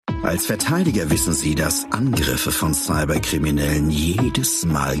Als Verteidiger wissen Sie, dass Angriffe von Cyberkriminellen jedes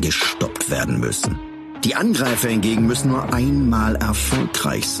Mal gestoppt werden müssen. Die Angreifer hingegen müssen nur einmal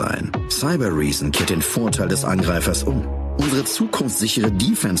erfolgreich sein. Cybereason kehrt den Vorteil des Angreifers um. Unsere zukunftssichere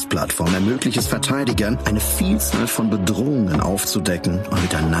Defense-Plattform ermöglicht es Verteidigern, eine Vielzahl von Bedrohungen aufzudecken und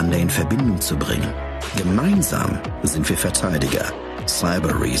miteinander in Verbindung zu bringen. Gemeinsam sind wir Verteidiger.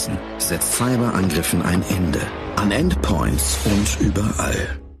 Cybereason setzt Cyberangriffen ein Ende. An Endpoints und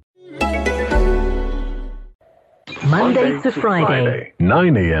überall. Monday to Friday,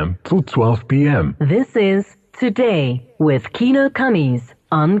 9 a.m. to 12 p.m. This is Today with Kieno Kammies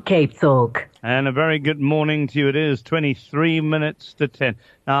on Cape Talk. And a very good morning to you. It is 23 minutes to 10.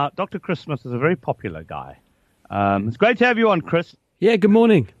 Now, Dr. Chris Smith is a very popular guy. It's great to have you on, Chris. Yeah, good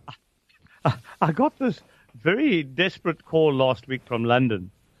morning. I got this very desperate call last week from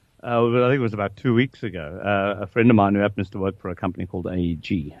London. I think it was about 2 weeks ago. A friend of mine who happens to work for a company called AEG.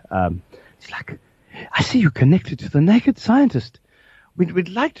 He's like, I see you connected to the Naked Scientist. We'd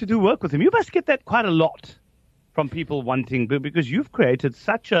like to do work with him. You must get that quite a lot from people wanting, because you've created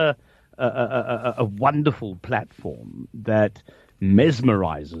such a wonderful platform that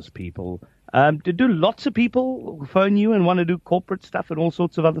mesmerizes people. Do lots of people phone you and want to do corporate stuff and all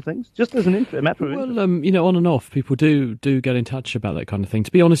sorts of other things? Just as a matter of interest. Well, on and off, people do get in touch about that kind of thing.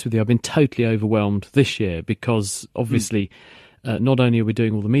 To be honest with you, I've been totally overwhelmed this year because obviously not only are we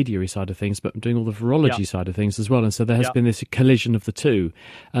doing all the media side of things, but I'm doing all the virology side of things as well. And so there has been this collision of the two.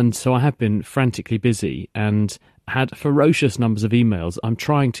 And so I have been frantically busy and had ferocious numbers of emails. I'm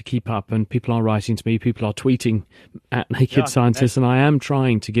trying to keep up, and people are writing to me, people are tweeting at Naked Scientists, and I am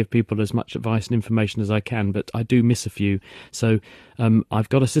trying to give people as much advice and information as I can, but I do miss a few. So I've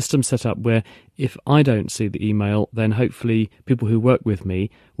got a system set up where if I don't see the email, then hopefully people who work with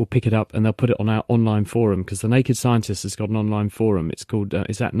me will pick it up and they'll put it on our online forum, because the Naked Scientist has got an online forum. It's called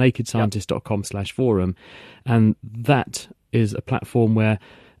it's at nakedscientist.com/forum, and that is a platform where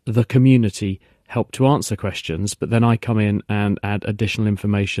the community help to answer questions, but then I come in and add additional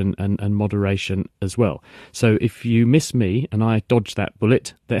information and moderation as well. So if you miss me and I dodge that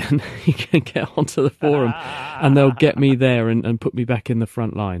bullet, then you can get onto the forum and they'll get me there and put me back in the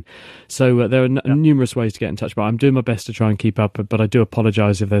front line. So there are numerous ways to get in touch, but I'm doing my best to try and keep up, but I do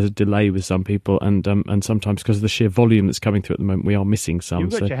apologise if there's a delay with some people, and sometimes because of the sheer volume that's coming through at the moment, we are missing some.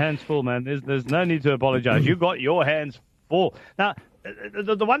 You've got your hands full, man. There's no need to apologise. You've got your hands full. Now,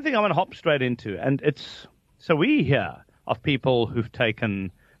 the one thing I want to hop straight into, and it's, so we hear of people who've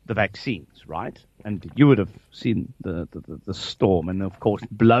taken the vaccines, right? And you would have seen the storm, and of course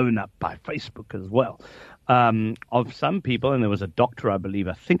blown up by Facebook as well, of some people, and there was a doctor, I believe,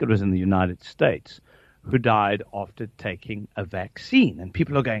 I think it was in the United States, who died after taking a vaccine. And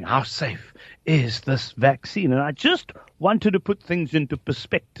people are going, how safe is this vaccine? And I just wanted to put things into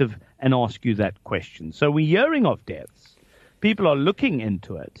perspective and ask you that question. So we're hearing of deaths. People are looking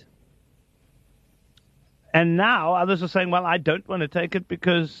into it. And now others are saying, well, I don't want to take it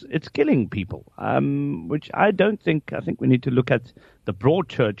because it's killing people, which I don't think. I think we need to look at the broad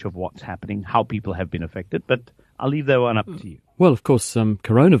church of what's happening, how people have been affected. But I'll leave that one up to you. Well, of course,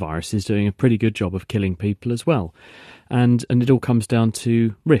 coronavirus is doing a pretty good job of killing people as well. And it all comes down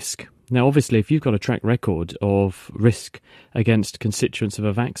to risk. Now, obviously, if you've got a track record of risk against constituents of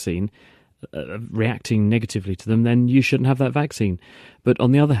a vaccine, reacting negatively to them, then you shouldn't have that vaccine. But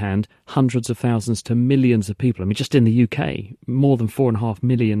on the other hand, hundreds of thousands to millions of people, I mean, just in the UK, more than 4.5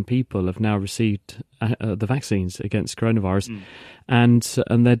 million people have now received the vaccines against coronavirus, and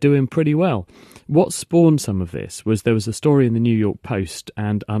they're doing pretty well. What spawned some of this was there was a story in the New York Post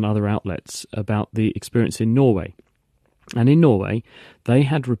and on other outlets about the experience in Norway. And in Norway, they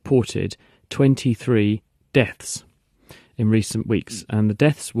had reported 23 deaths in recent weeks, and the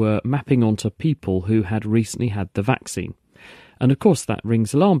deaths were mapping onto people who had recently had the vaccine. And of course that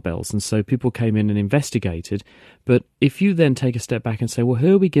rings alarm bells, and so people came in and investigated. But if you then take a step back and say, well,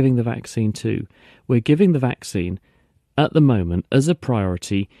 who are we giving the vaccine to? We're giving the vaccine at the moment as a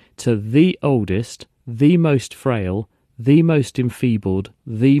priority to the oldest, the most frail, the most enfeebled,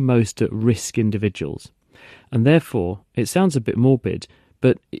 the most at risk individuals. And therefore, it sounds a bit morbid,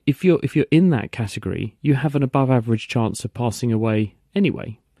 but if you're in that category, you have an above-average chance of passing away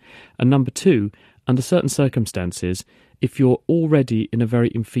anyway. And number two, under certain circumstances, if you're already in a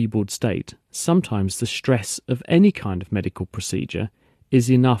very enfeebled state, sometimes the stress of any kind of medical procedure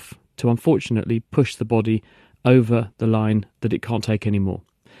is enough to unfortunately push the body over the line that it can't take anymore.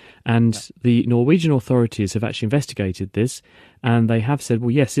 And the Norwegian authorities have actually investigated this, and they have said,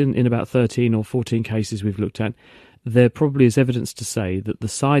 well, yes, in about 13 or 14 cases we've looked at, there probably is evidence to say that the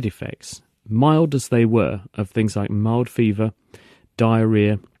side effects, mild as they were, of things like mild fever,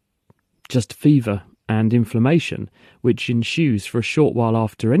 diarrhea, just fever and inflammation, which ensues for a short while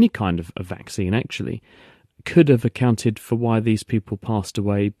after any kind of a vaccine, actually, could have accounted for why these people passed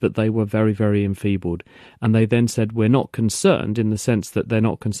away, but they were very, very enfeebled. And they then said, we're not concerned, in the sense that they're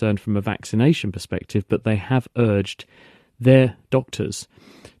not concerned from a vaccination perspective, but they have urged their doctors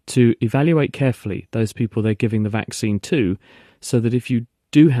to evaluate carefully those people they're giving the vaccine to, so that if you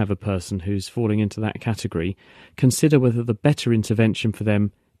do have a person who's falling into that category, consider whether the better intervention for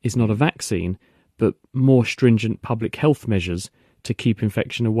them is not a vaccine, but more stringent public health measures to keep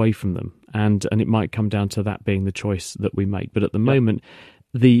infection away from them. And it might come down to that being the choice that we make. But at the moment,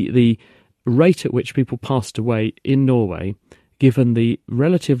 the rate at which people passed away in Norway, given the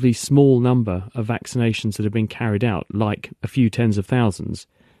relatively small number of vaccinations that have been carried out, like a few tens of thousands,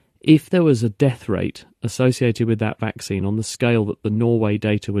 if there was a death rate associated with that vaccine on the scale that the Norway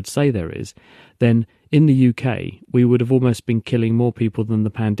data would say there is, then in the UK, we would have almost been killing more people than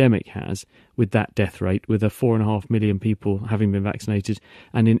the pandemic has with that death rate, with 4.5 million people having been vaccinated.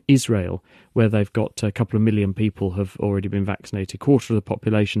 And in Israel, where they've got a couple of million people have already been vaccinated, quarter of the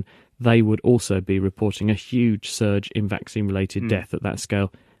population, they would also be reporting a huge surge in vaccine-related death at that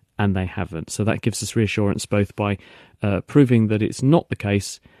scale, and they haven't. So that gives us reassurance both by proving that it's not the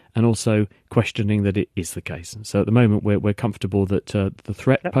case and also questioning that it is the case. So at the moment, we're comfortable that the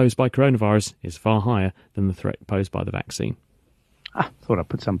threat posed by coronavirus is far higher than the threat posed by the vaccine. I thought I'd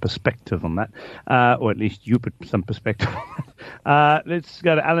put some perspective on that, or at least you put some perspective on that. Let's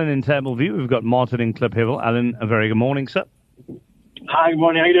go to Alan in Tableview. We've got Martin in Kliphill. Alan, a very good morning, sir. Hi, good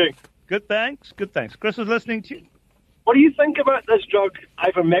morning. How you doing? Good, thanks. Good, thanks. Chris is listening to you. What do you think about this drug,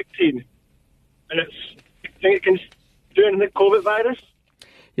 ivermectin? And think it can do anything with COVID virus?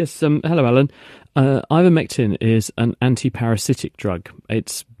 Yes, hello, Alan. Ivermectin is an anti-parasitic drug.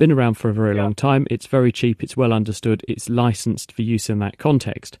 It's been around for a very long time. It's very cheap. It's well understood. It's licensed for use in that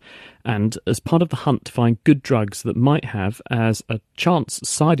context. And as part of the hunt to find good drugs that might have, as a chance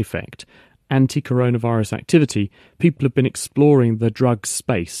side effect, anti-coronavirus activity, people have been exploring the drug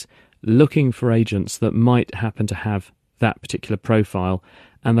space, looking for agents that might happen to have that particular profile,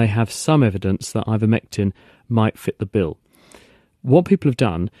 and they have some evidence that ivermectin might fit the bill. What people have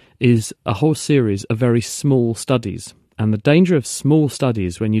done is a whole series of very small studies. And the danger of small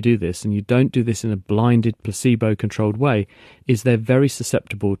studies when you do this, and you don't do this in a blinded, placebo-controlled way, is they're very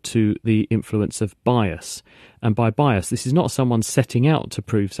susceptible to the influence of bias. And by bias, this is not someone setting out to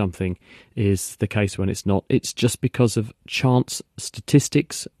prove something is the case when it's not. It's just because of chance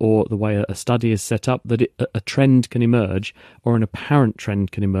statistics or the way a study is set up that a trend can emerge, or an apparent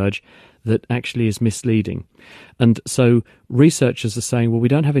trend can emerge, that actually is misleading. And so researchers are saying, well, we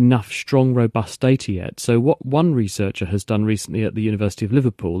don't have enough strong, robust data yet. So what one researcher has done recently at the University of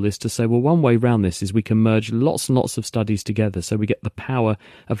Liverpool is to say, well, one way around this is we can merge lots and lots of studies together, so we get the power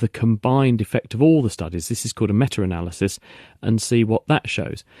of the combined effect of all the studies. This is called a meta-analysis, and see what that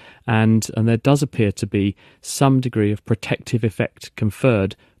shows. And there does appear to be some degree of protective effect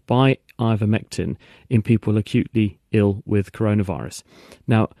conferred by ivermectin in people acutely ill with coronavirus.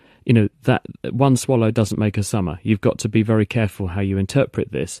 Now, you know, that one swallow doesn't make a summer. You've got to be very careful how you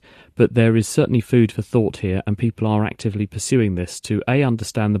interpret this. But there is certainly food for thought here, and people are actively pursuing this to, A,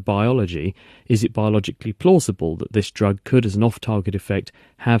 understand the biology. Is it biologically plausible that this drug could, as an off-target effect,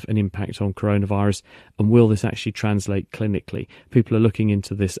 have an impact on coronavirus? And will this actually translate clinically? People are looking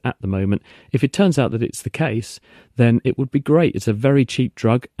into this at the moment. If it turns out that it's the case, then it would be great. It's a very cheap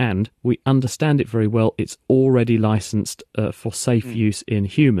drug, and we understand it very well. It's already licensed for safe use in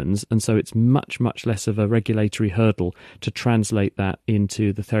humans, and so it's much, much less of a regulatory hurdle to translate that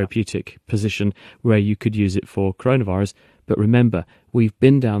into the therapeutic position where you could use it for coronavirus. But remember, we've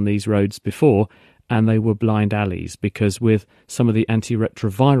been down these roads before, and they were blind alleys, because with some of the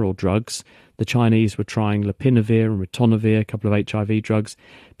antiretroviral drugs, the Chinese were trying lopinavir and ritonavir, a couple of HIV drugs,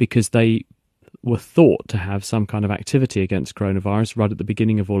 because they were thought to have some kind of activity against coronavirus right at the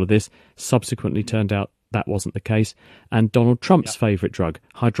beginning of all of this. Subsequently turned out that wasn't the case. And Donald Trump's favourite drug,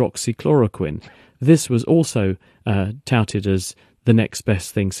 hydroxychloroquine, this was also touted as the next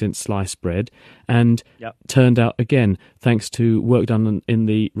best thing since sliced bread, and turned out, again, thanks to work done in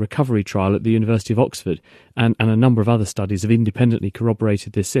the recovery trial at the University of Oxford, and a number of other studies have independently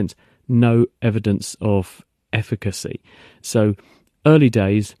corroborated this since, no evidence of efficacy. So early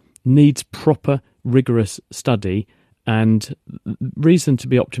days, needs proper, rigorous study, and reason to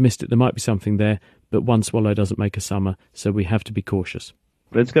be optimistic there might be something there, but one swallow doesn't make a summer, so we have to be cautious.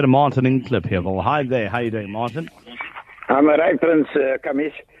 Let's go to Martin in Kliphill. Hi there. How are you doing, Martin? I'm a right, Prince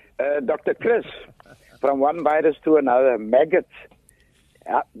Kammies. Dr. Chris, from one virus to another, maggots.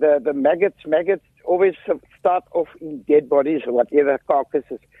 The maggots always start off in dead bodies or whatever,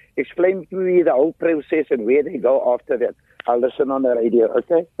 carcasses. Explain to me the whole process and where they go after that. I'll listen on the radio,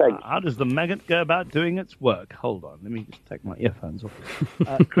 okay? Thanks. How does the maggot go about doing its work? Hold on, let me just take my earphones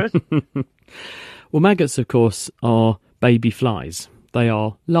off. Chris? Well, maggots, of course, are baby flies. They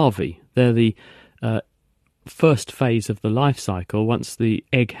are larvae. They're the first phase of the life cycle once the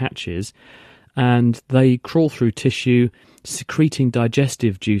egg hatches, and they crawl through tissue, secreting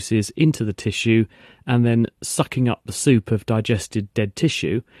digestive juices into the tissue and then sucking up the soup of digested dead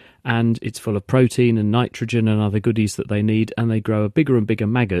tissue, and it's full of protein and nitrogen and other goodies that they need, and they grow a bigger and bigger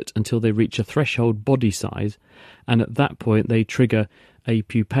maggot until they reach a threshold body size, and at that point they trigger a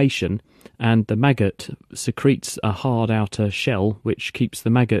pupation, and the maggot secretes a hard outer shell which keeps the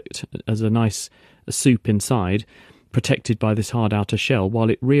maggot as a nice soup inside, protected by this hard outer shell, while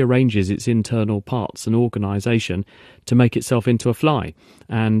it rearranges its internal parts and organisation to make itself into a fly.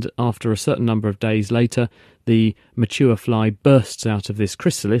 And after a certain number of days later, the mature fly bursts out of this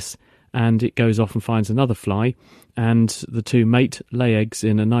chrysalis, and it goes off and finds another fly, and the two mate, lay eggs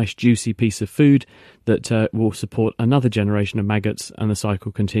in a nice juicy piece of food that will support another generation of maggots, and the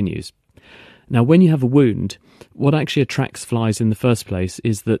cycle continues. Now, when you have a wound, what actually attracts flies in the first place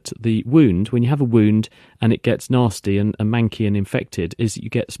is that the wound, when you have a wound and it gets nasty and manky and infected, is you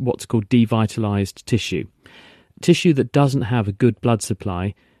get what's called devitalised tissue. Tissue that doesn't have a good blood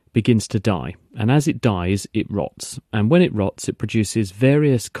supply begins to die, and as it dies, it rots. And when it rots, it produces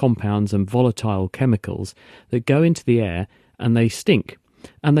various compounds and volatile chemicals that go into the air, and they stink.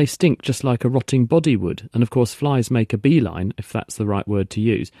 And they stink just like a rotting body would. And of course, flies make a beeline, if that's the right word to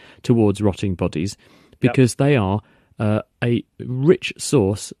use, towards rotting bodies, because they are a rich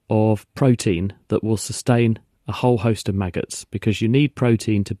source of protein that will sustain a whole host of maggots, because you need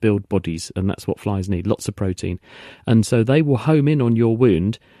protein to build bodies, and that's what flies need, lots of protein. And so they will home in on your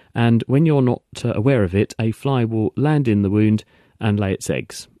wound, and when you're not aware of it, a fly will land in the wound and lay its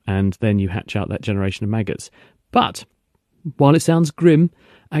eggs, and then you hatch out that generation of maggots. But while it sounds grim,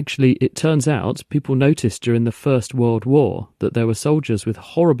 actually it turns out people noticed during the First World War that there were soldiers with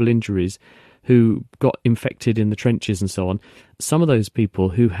horrible injuries who got infected in the trenches and so on. Some of those people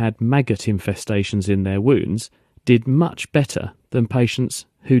who had maggot infestations in their wounds did much better than patients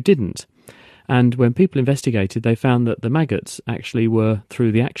who didn't. And when people investigated, they found that the maggots actually were,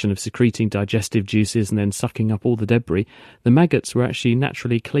 through the action of secreting digestive juices and then sucking up all the debris, the maggots were actually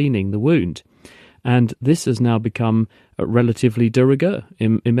naturally cleaning the wound. And this has now become relatively de rigueur.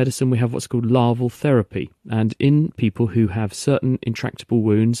 In medicine, we have what's called larval therapy. And in people who have certain intractable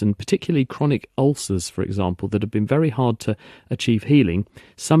wounds, and particularly chronic ulcers, for example, that have been very hard to achieve healing,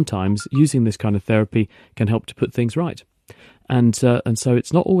 sometimes using this kind of therapy can help to put things right. And so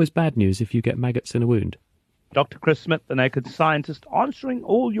it's not always bad news if you get maggots in a wound. Dr. Chris Smith, the Naked Scientist, answering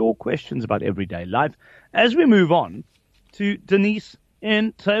all your questions about everyday life. As we move on to Denise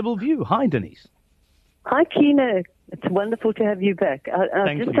in Tableview. Hi, Denise. Hi, Kieno. It's wonderful to have you back.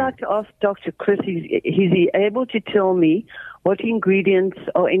 I'd just like to ask Dr. Chris, is he able to tell me what ingredients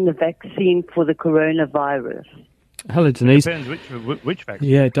are in the vaccine for the coronavirus? Hello, Denise. It depends which vaccine.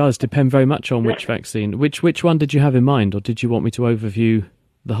 Yeah, it does depend very much on which vaccine. Which one did you have in mind, or did you want me to overview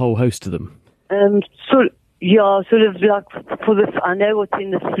the whole host of them? Sort of like for the. I know what's in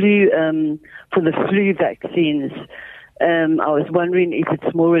the flu for the flu vaccines. I was wondering if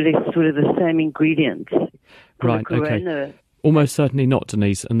it's more or less sort of the same ingredients. Right, okay. Almost certainly not,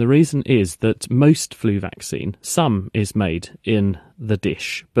 Denise. And the reason is that most flu vaccine, some is made in the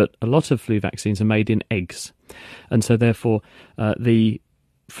dish, but a lot of flu vaccines are made in eggs. And so therefore, the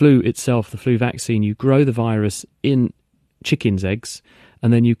flu itself, the flu vaccine, you grow the virus in chicken's eggs,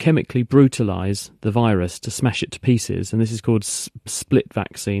 and then you chemically brutalise the virus to smash it to pieces, and this is called split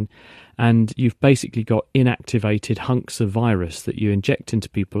vaccine. And you've basically got inactivated hunks of virus that you inject into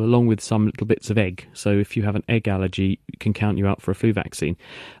people along with some little bits of egg. So if you have an egg allergy, it can count you out for a flu vaccine.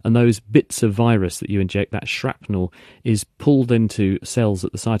 And those bits of virus that you inject, that shrapnel, is pulled into cells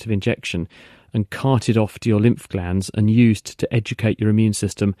at the site of injection and carted off to your lymph glands and used to educate your immune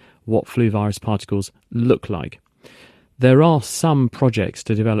system what flu virus particles look like. There are some projects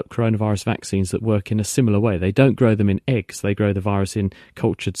to develop coronavirus vaccines that work in a similar way. They don't grow them in eggs, they grow the virus in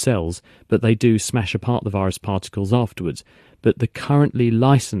cultured cells, but they do smash apart the virus particles afterwards. But the currently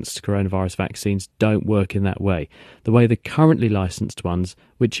licensed coronavirus vaccines don't work in that way. The way the currently licensed ones,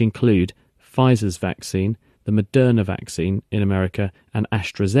 which include Pfizer's vaccine, the Moderna vaccine in America, and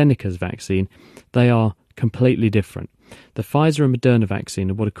AstraZeneca's vaccine, they are completely different. The Pfizer and Moderna vaccine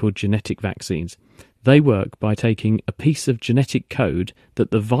are what are called genetic vaccines. They work by taking a piece of genetic code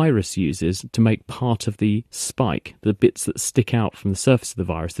that the virus uses to make part of the spike, the bits that stick out from the surface of the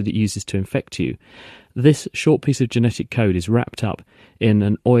virus that it uses to infect you. This short piece of genetic code is wrapped up in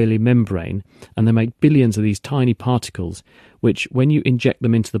an oily membrane, and they make billions of these tiny particles, which, when you inject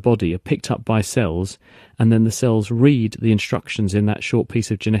them into the body, are picked up by cells, and then the cells read the instructions in that short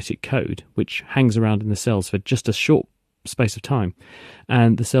piece of genetic code, which hangs around in the cells for just a short space of time.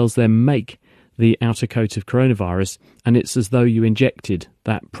 And the cells then make the outer coat of coronavirus, and it's as though you injected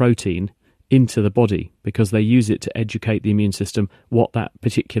that protein into the body, because they use it to educate the immune system what that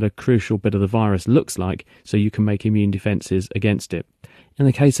particular crucial bit of the virus looks like, so you can make immune defences against it. In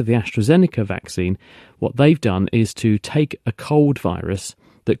the case of the AstraZeneca vaccine, what they've done is to take a cold virus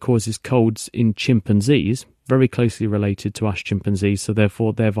that causes colds in chimpanzees, very closely related to us chimpanzees, so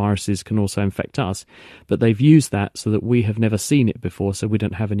therefore their viruses can also infect us. But they've used that so that we have never seen it before, so we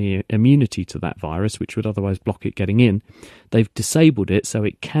don't have any immunity to that virus, which would otherwise block it getting in. They've disabled it so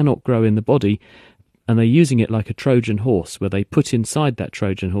it cannot grow in the body, and they're using it like a Trojan horse, where they put inside that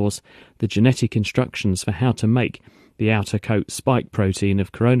Trojan horse the genetic instructions for how to make the outer coat spike protein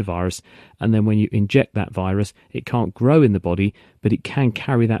of coronavirus, and then when you inject that virus, it can't grow in the body, but it can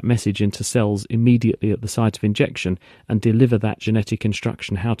carry that message into cells immediately at the site of injection and deliver that genetic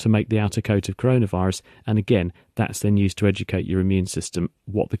instruction how to make the outer coat of coronavirus. And again, that's then used to educate your immune system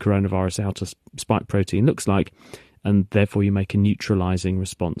what the coronavirus outer spike protein looks like, and therefore you make a neutralizing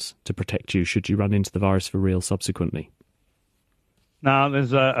response to protect you should you run into the virus for real subsequently. Now,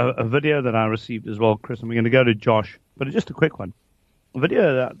 there's a video that I received as well, Chris, and we're going to go to Josh, but just a quick one. A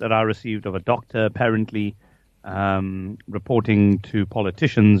video that I received of a doctor apparently reporting to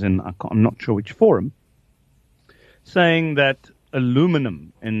politicians in, I'm not sure which forum, saying that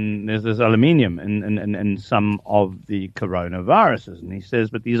there's aluminium in some of the coronaviruses. And he says,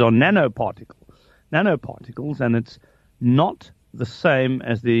 but these are nanoparticles, and it's not the same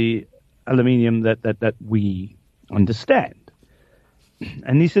as the aluminium that we understand.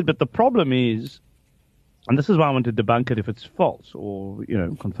 And he said, but the problem is, and this is why I want to debunk it if it's false, or,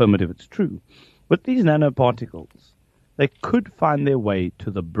 confirm it if it's true. With these nanoparticles, they could find their way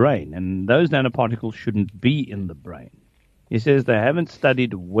to the brain, and those nanoparticles shouldn't be in the brain. He says they haven't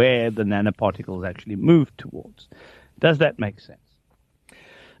studied where the nanoparticles actually move towards. Does that make sense?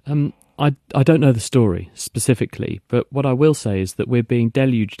 I don't know the story specifically, but what I will say is that we're being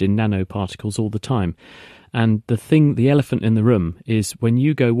deluged in nanoparticles all the time. And the elephant in the room is when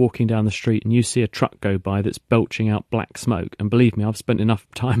you go walking down the street and you see a truck go by that's belching out black smoke. And believe me, I've spent enough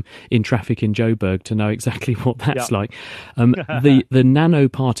time in traffic in Joburg to know exactly what that's like. The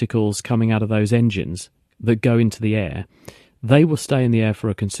nanoparticles coming out of those engines that go into the air, they will stay in the air for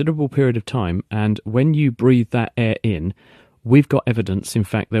a considerable period of time. And when you breathe that air in, we've got evidence. In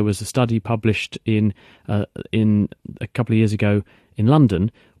fact, there was a study published in a couple of years ago in London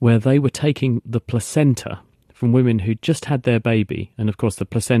where they were taking the placenta from women who just had their baby. And of course, the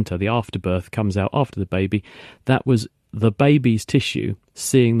placenta, the afterbirth, comes out after the baby. That was the baby's tissue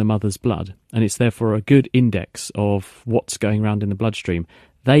seeing the mother's blood. And it's therefore a good index of what's going around in the bloodstream.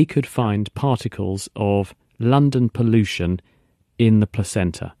 They could find particles of London pollution in the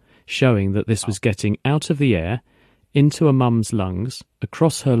placenta, showing that this was getting out of the air, into a mum's lungs,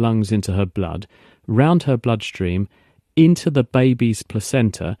 across her lungs into her blood, round her bloodstream, into the baby's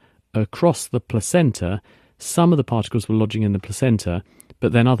placenta, across the placenta. Some of the particles were lodging in the placenta,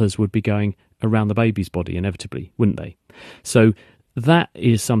 but then others would be going around the baby's body inevitably, wouldn't they? So that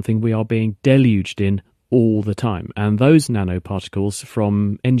is something we are being deluged in all the time. And those nanoparticles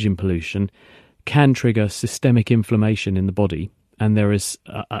from engine pollution can trigger systemic inflammation in the body. And there is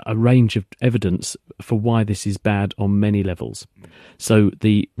a range of evidence for why this is bad on many levels. So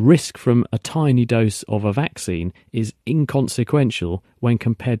the risk from a tiny dose of a vaccine is inconsequential when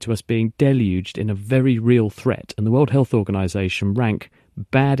compared to us being deluged in a very real threat. And the World Health Organization rank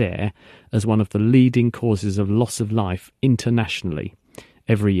bad air as one of the leading causes of loss of life internationally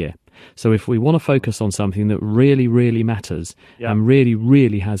every year. So if we want to focus on something that really, really matters and really,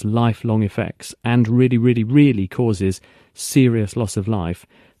 really has lifelong effects and really, really, really causes serious loss of life,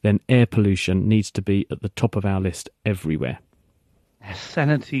 then air pollution needs to be at the top of our list everywhere.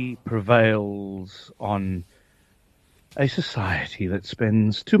 Sanity prevails on a society that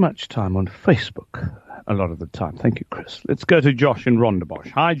spends too much time on Facebook a lot of the time. Thank you, Chris. Let's go to Josh in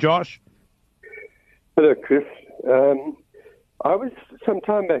Rondebosch. Hi, Josh. Hello, Chris. Some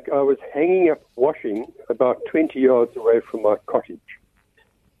time back, I was hanging up washing about 20 yards away from my cottage.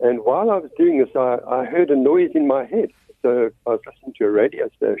 And while I was doing this, I heard a noise in my head. So I was listening to a radio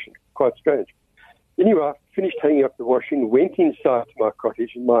station. Quite strange. Anyway, I finished hanging up the washing, went inside to my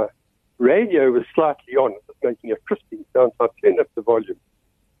cottage, and my radio was slightly on. It was making a crisping sound, so I turned up the volume.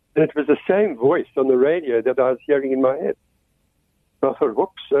 And it was the same voice on the radio that I was hearing in my head. So I thought,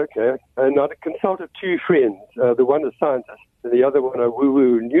 whoops, okay. And I consulted two friends, the one a scientist and the other one a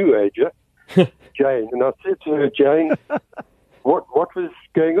woo-woo new ager, Jane. And I said to her, Jane, what was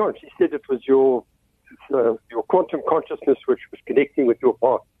going on? She said it was your quantum consciousness which was connecting with your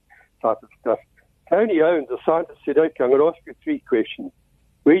past type of stuff. Tony Owens, the scientist, said, okay, I'm going to ask you three questions.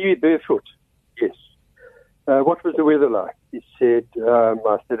 Were you barefoot? Yes. What was the weather like? He said,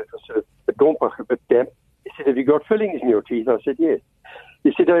 I said it was sort of a bit damp. He said, have you got fillings in your teeth? I said, yes.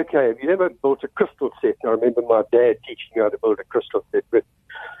 He said, okay, have you ever built a crystal set? I remember my dad teaching me how to build a crystal set with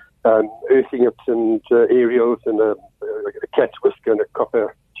earthing it and aerials and a cat's whisker and a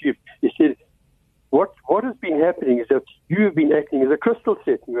copper tube. He said, what has been happening is that you have been acting as a crystal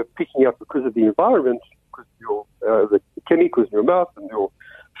set. You were picking up because of the environment, because of the chemicals in your mouth and your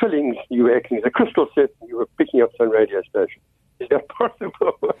fillings. You were acting as a crystal set and you were picking up some radio station. Is that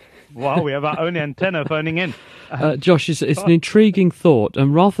possible? Wow, we have our own antenna phoning in. Josh, it's an intriguing thought,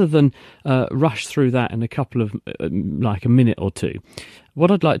 and rather than rush through that in a couple of, like a minute or two, what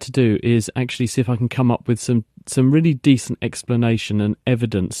I'd like to do is actually see if I can come up with some really decent explanation and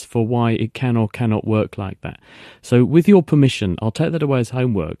evidence for why it can or cannot work like that. So with your permission, I'll take that away as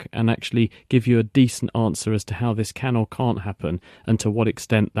homework and actually give you a decent answer as to how this can or can't happen and to what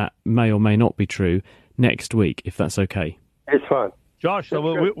extent that may or may not be true next week, if that's okay. It's fine. Josh, so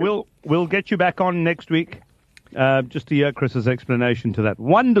we'll get you back on next week just to hear Chris's explanation to that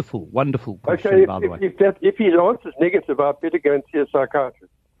wonderful question, okay, by the way. If his answer is negative, I better go and see a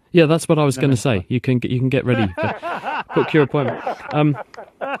psychiatrist. Yeah, that's what I was going to say. You can get ready. Book your appointment.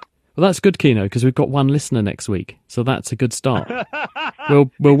 Well, that's good, Kieno, because we've got one listener next week, so that's a good start.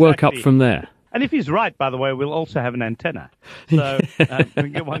 We'll work up from there. And if he's right, by the way, we'll also have an antenna. So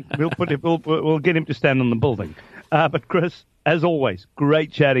we'll get him to stand on the building. But Chris, as always,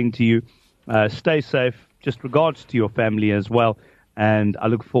 great chatting to you. Stay safe. Just regards to your family as well. And I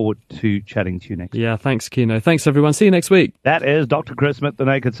look forward to chatting to you next week. Yeah, thanks, Kieno. Thanks, everyone. See you next week. That is Dr. Chris Smith, the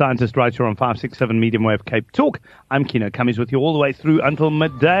Naked Scientist, right here on 567 Medium Wave Cape Talk. I'm Kieno Kammies with you all the way through until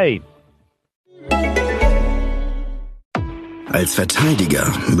midday. Als Verteidiger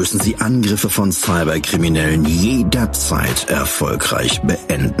müssen Sie Angriffe von Cyberkriminellen jederzeit erfolgreich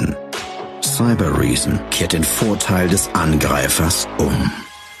beenden. Cyberreason kehrt den Vorteil des Angreifers um.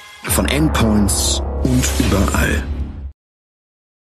 Von Endpoints und überall.